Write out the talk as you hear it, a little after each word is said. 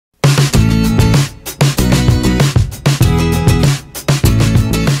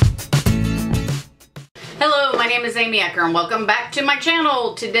is Aamyie Ecker and welcome back to my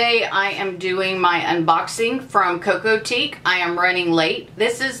channel. Today I am doing my unboxing from Cocotique. I am running late.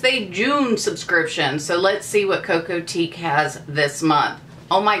 This is the June subscription, so let's see what Cocotique has this month.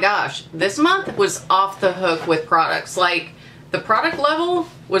 Oh my gosh, this month was off the hook with products. Like, the product level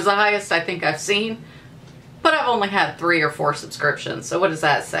was the highest I think I've seen, but I've only had 3 or 4 subscriptions, so what does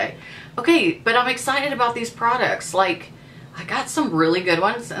that say? Okay, but I'm excited about these products. Like, I got some really good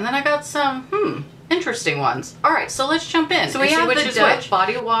ones, and then I got some, interesting ones. All right, so let's jump in. So we have the Dutch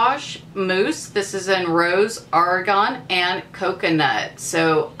Body Wash Mousse. This is in Rose, Argan, and Coconut.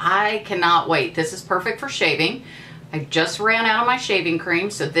 So I cannot wait. This is perfect for shaving. I just ran out of my shaving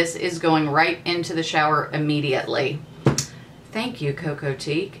cream, so this is going right into the shower immediately. Thank you,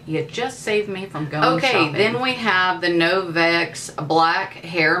 Cocotique. You just saved me from going shopping. Okay, then we have the Novex Black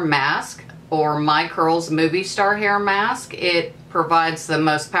Hair Mask, or My Curls Movie Star Hair Mask. It provides the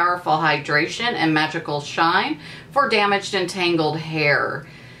most powerful hydration and magical shine for damaged and tangled hair.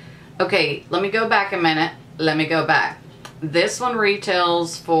 Okay, let me go back a minute. Let me go back. This one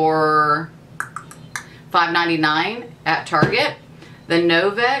retails for $5.99 at Target. The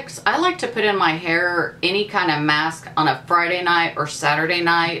Novex, I like to put in my hair any kind of mask on a Friday night or Saturday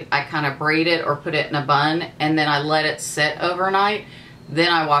night. I kind of braid it or put it in a bun, and then I let it sit overnight. Then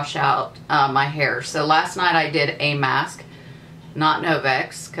I wash out my hair. So last night I did a mask, not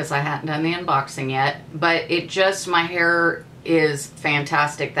Novex, because I hadn't done the unboxing yet, but it just, my hair is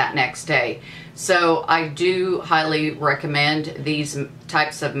fantastic that next day. So I do highly recommend these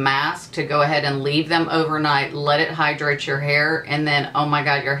types of masks to go ahead and leave them overnight, let it hydrate your hair, and then, oh my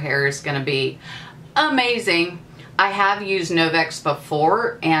God, your hair is going to be amazing. I have used Novex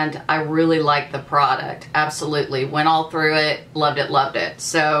before, and I really like the product. Absolutely. Went all through it. Loved it, loved it.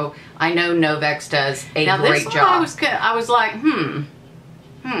 So I know Novex does a great job. I was like,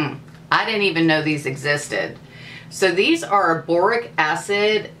 I didn't even know these existed. So these are boric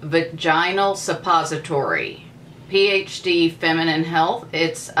acid vaginal suppository. PhD Feminine Health.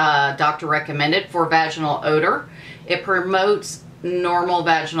 It's doctor recommended for vaginal odor. It promotes normal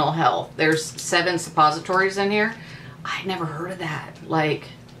vaginal health. There's 7 suppositories in here. I never heard of that. Like,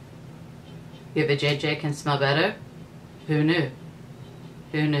 if a JJ can smell better, who knew?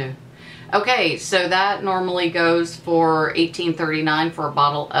 Who knew? Okay, so that normally goes for $18.39 for a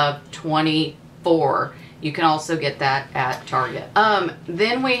bottle of 24. You can also get that at Target.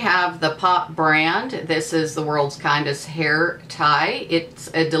 Then we have the Pop brand. This is the world's kindest hair tie. It's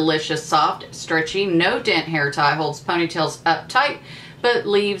a delicious, soft, stretchy, no dent hair tie. Holds ponytails up tight,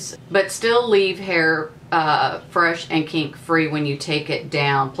 but still leave hair fresh and kink free when you take it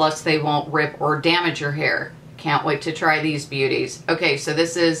down. Plus they won't rip or damage your hair. Can't wait to try these beauties. Okay, so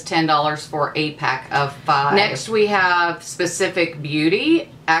this is $10 for a pack of 5. Next we have Specific Beauty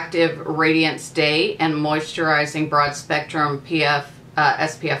Active Radiance Day and Moisturizing Broad Spectrum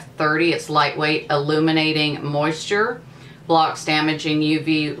SPF 30. It's lightweight, illuminating moisture. Blocks damaging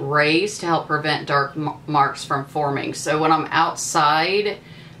UV rays to help prevent dark marks from forming. So when I'm outside,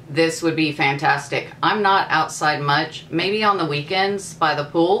 this would be fantastic. I'm not outside much, maybe on the weekends by the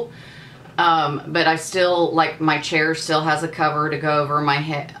pool. But I still, like, my chair still has a cover to go over my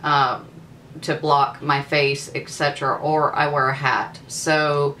head, to block my face, etc. Or I wear a hat.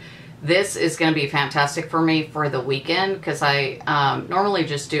 So this is going to be fantastic for me for the weekend, because I normally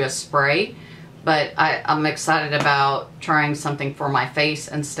just do a spray. But I'm excited about trying something for my face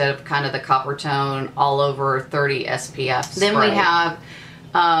instead of kind of the copper tone all over 30 SPF spray. Then we have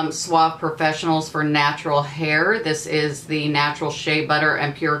Suave Professionals for natural hair. This is the natural shea butter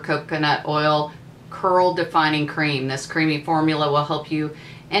and pure coconut oil curl defining cream. This creamy formula will help you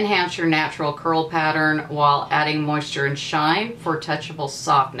enhance your natural curl pattern while adding moisture and shine for touchable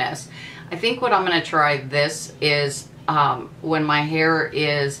softness. I think what I'm going to try this is when my hair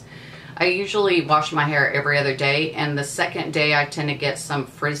is, I usually wash my hair every other day, and the second day I tend to get some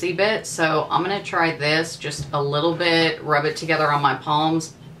frizzy bits. So I'm going to try this just a little bit, rub it together on my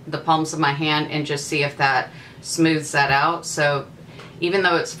palms, the palms of my hand, and just see if that smooths that out. So even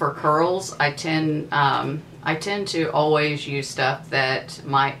though it's for curls, I tend to always use stuff that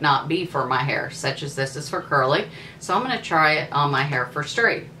might not be for my hair, such as this is for curly. So I'm going to try it on my hair for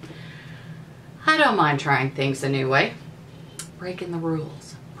straight. I don't mind trying things a new way. Breaking the rules.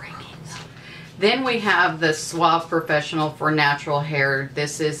 Then we have the Suave Professional for natural hair.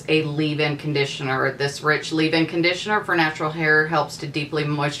 This is a leave-in conditioner. This rich leave-in conditioner for natural hair helps to deeply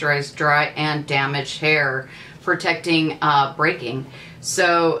moisturize dry and damaged hair, protecting breaking.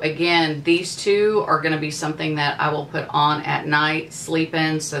 So again, these two are going to be something that I will put on at night, sleep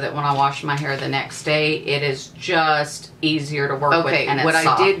in, so that when I wash my hair the next day, it is just easier to work with. And it's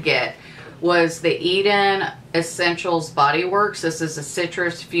soft. What I did get was the Eden Essentials Body Works. This is a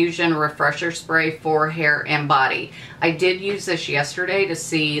Citrus Fusion Refresher Spray for hair and body. I did use this yesterday to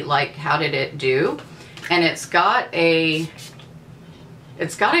see like how did it do, and it's got a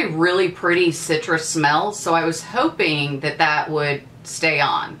really pretty citrus smell, so I was hoping that that would stay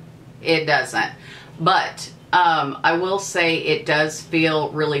on. It doesn't, but I will say it does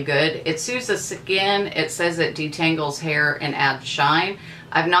feel really good. It soothes the skin. It says it detangles hair and adds shine.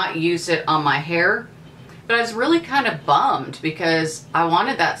 I've not used it on my hair, but I was really kind of bummed because I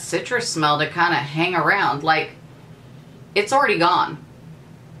wanted that citrus smell to kind of hang around. Like, it's already gone.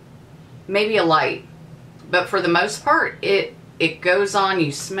 Maybe a light, but for the most part, it goes on.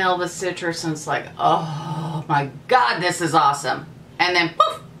 You smell the citrus and it's like, oh my God, this is awesome. And then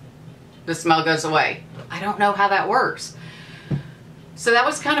poof, the smell goes away. I don't know how that works. So that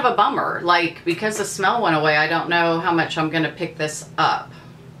was kind of a bummer. Like, because the smell went away, I don't know how much I'm going to pick this up,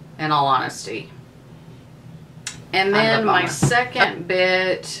 in all honesty. And then my second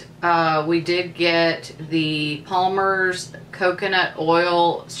bit, we did get the Palmer's Coconut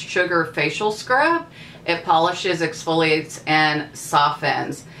Oil Sugar Facial Scrub. It polishes, exfoliates, and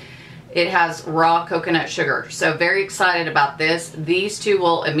softens. It has raw coconut sugar. So very excited about this. These two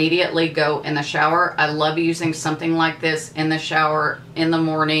will immediately go in the shower. I love using something like this in the shower in the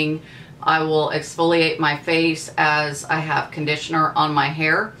morning. I will exfoliate my face as I have conditioner on my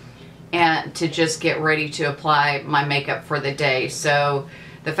hair, and to just get ready to apply my makeup for the day. So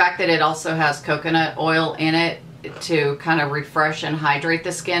the fact that it also has coconut oil in it to kind of refresh and hydrate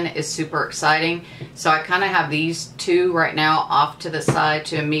the skin is super exciting. So I kind of have these two right now off to the side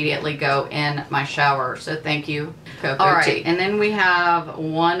to immediately go in my shower. So thank you, Cocotique. All right, and then we have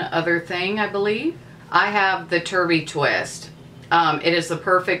one other thing, I believe. I have the Turby Twist. It is the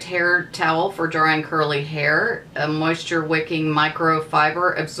perfect hair towel for drying curly hair. A moisture wicking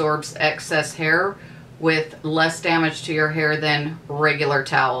microfiber absorbs excess hair with less damage to your hair than regular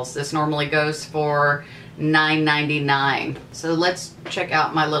towels. This normally goes for $9.99. So let's check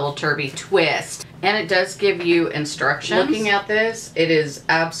out my little Turby Twist. And it does give you instructions. Looking at this, it is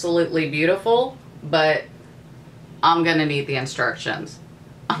absolutely beautiful, but I'm gonna need the instructions.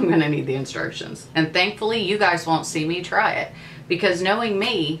 I'm gonna need the instructions. And thankfully you guys won't see me try it, because knowing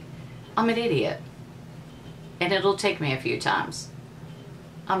me, I'm an idiot. And it'll take me a few times.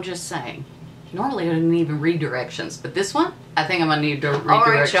 I'm just saying. Normally I don't even read directions, but this one, I think I'm gonna need to read directions.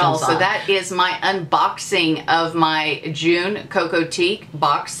 All right, y'all, so that is my unboxing of my June Cocotique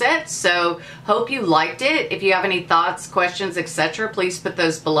box set. So hope you liked it. If you have any thoughts, questions, etc., please put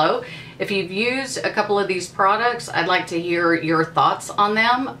those below. If you've used a couple of these products, I'd like to hear your thoughts on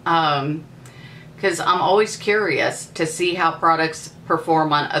them, because I'm always curious to see how products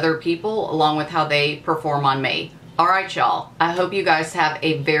perform on other people along with how they perform on me. All right, y'all, I hope you guys have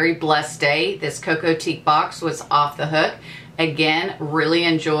a very blessed day. This Cocotique box was off the hook. Again, really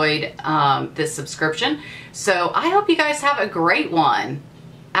enjoyed this subscription. So I hope you guys have a great one.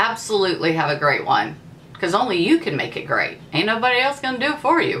 Absolutely have a great one, because only you can make it great. Ain't nobody else gonna do it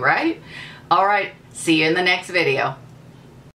for you, right? All right, see you in the next video.